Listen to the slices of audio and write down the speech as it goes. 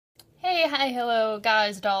Hey, hi, hello,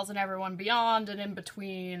 guys, dolls, and everyone beyond and in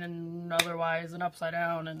between and otherwise and upside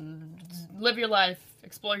down and live your life,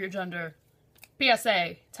 explore your gender.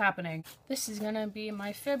 PSA, it's happening. This is gonna be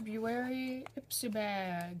my February Ipsy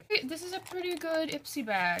bag. This is a pretty good Ipsy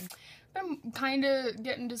bag. I'm kind of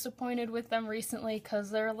getting disappointed with them recently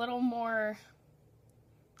because they're a little more,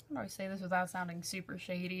 how do I say this without sounding super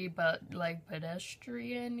shady, but like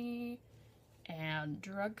pedestrian-y and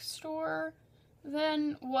drugstore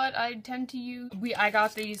than what I tend to use. I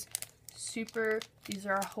got these these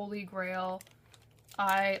are holy grail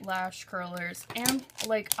eyelash curlers and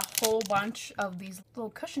like a whole bunch of these little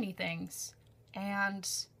cushiony things, and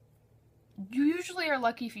you usually are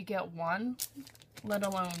lucky if you get one, let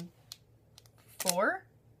alone 4.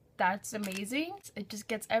 That's amazing. It just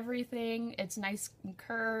gets everything. It's nice and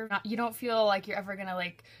curved. You don't feel like you're ever gonna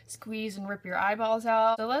like squeeze and rip your eyeballs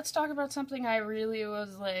out. So let's talk about something I really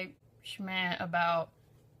was like schmeh about,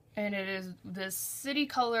 and it is this City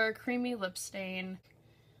Color creamy lip stain.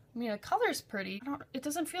 I mean, the color's pretty. It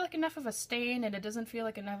doesn't feel like enough of a stain, and it doesn't feel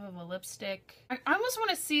like enough of a lipstick. I almost want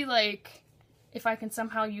to see like if I can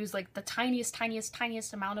somehow use like the tiniest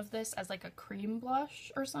amount of this as like a cream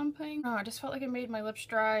blush or something. Oh, I just felt like it made my lips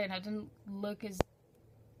dry and it didn't look as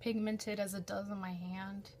pigmented as it does on my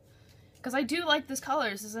hand. Because I do like this color.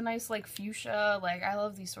 This is a nice like fuchsia. Like, I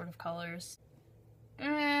love these sort of colors.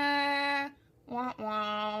 Womp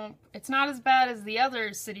womp. It's not as bad as the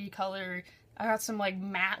other City Color. I got some like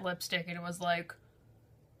matte lipstick and it was like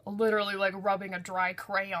literally like rubbing a dry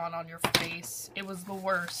crayon on your face. It was the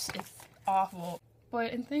worst. It's awful.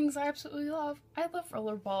 But in things I absolutely love, I love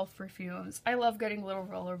rollerball perfumes. I love getting little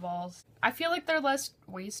rollerballs. I feel like they're less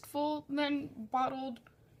wasteful than bottled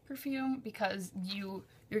perfume because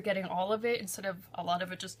you're getting all of it instead of a lot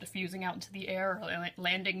of it just diffusing out into the air or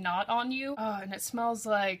landing not on you. And it smells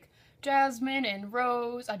like jasmine and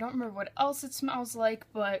rose. I don't remember what else it smells like,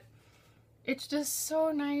 but it's just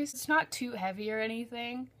so nice. It's not too heavy or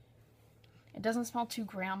anything. It doesn't smell too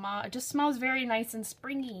grandma. It just smells very nice and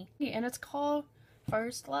springy. And it's called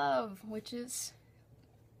First Love, which is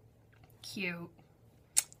cute.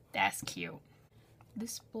 That's cute.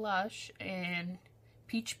 This blush in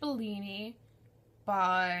Peach Bellini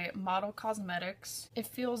by Model Cosmetics. It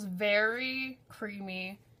feels very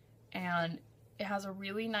creamy and it has a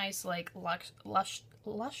really nice like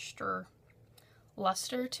luster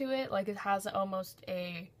to it. Like, it has almost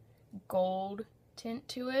a gold tint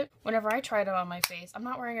to it. Whenever I tried it on my face, I'm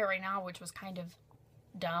not wearing it right now, which was kind of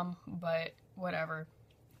dumb, but whatever.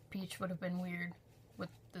 Peach would have been weird with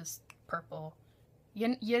this purple.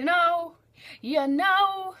 You know.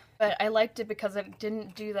 But I liked it because it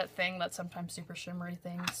didn't do that thing that sometimes super shimmery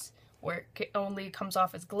things where it only comes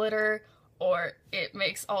off as glitter or it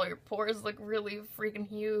makes all your pores look really freaking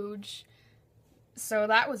huge. So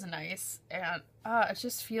that was nice, and it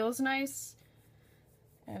just feels nice,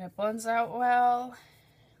 and it blends out well.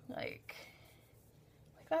 Like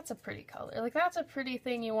that's a pretty color. Like, that's a pretty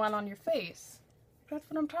thing you want on your face. That's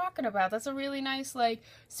what I'm talking about. That's a really nice, like,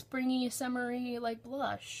 springy, summery, like,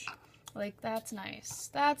 blush. Like, that's nice.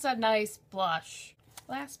 That's a nice blush.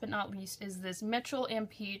 Last but not least is this Mitchell &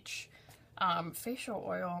 Peach facial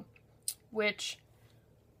oil, which,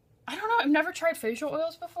 I don't know, I've never tried facial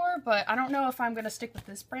oils before, but I don't know if I'm gonna stick with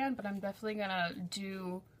this brand, but I'm definitely gonna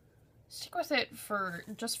stick with it for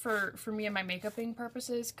me and my makeuping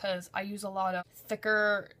purposes, because I use a lot of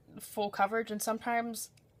thicker full coverage, and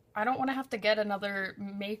sometimes I don't want to have to get another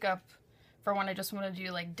makeup for when I just want to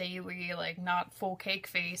do like daily, like not full cake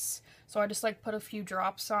face. So I just like put a few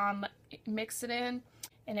drops on, mix it in,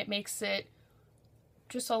 and it makes it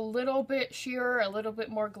just a little bit sheerer, a little bit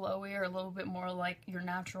more glowy, or a little bit more like your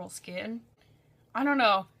natural skin. I don't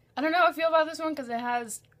know how I feel about this one because it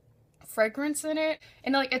has fragrance in it,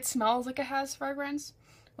 and like it smells like it has fragrance.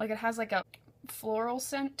 Like, it has like a floral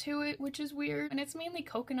scent to it, which is weird. And it's mainly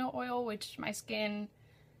coconut oil, which my skin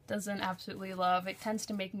doesn't absolutely love. It tends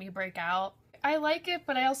to make me break out. I like it,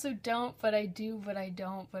 but I also don't, but I do, but I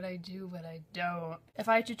don't, but I do, but I don't. If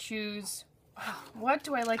I had to choose, what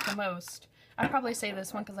do I like the most? I'd probably say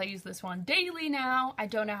this one because I use this one daily now. I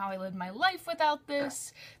don't know how I live my life without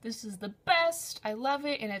this. This is the best. I love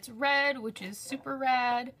it, and it's red, which is super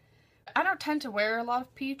rad. I don't tend to wear a lot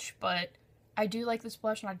of peach, but I do like this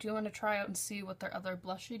blush, and I do want to try out and see what their other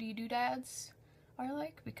blushity doodads are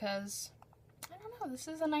like, because I don't know, this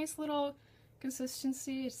is a nice little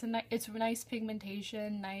consistency. It's nice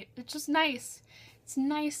pigmentation. It's just nice. It's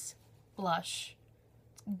nice blush.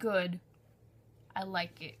 It's good. I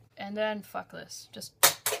like it. And then fuck this. Just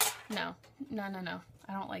no.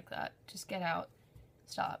 I don't like that. Just get out.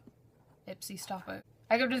 Stop. Ipsy, stop it.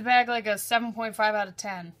 I give this bag like a 7.5 out of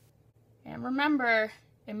 10. And remember,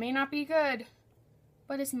 it may not be good,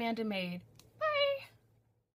 but it's man-made.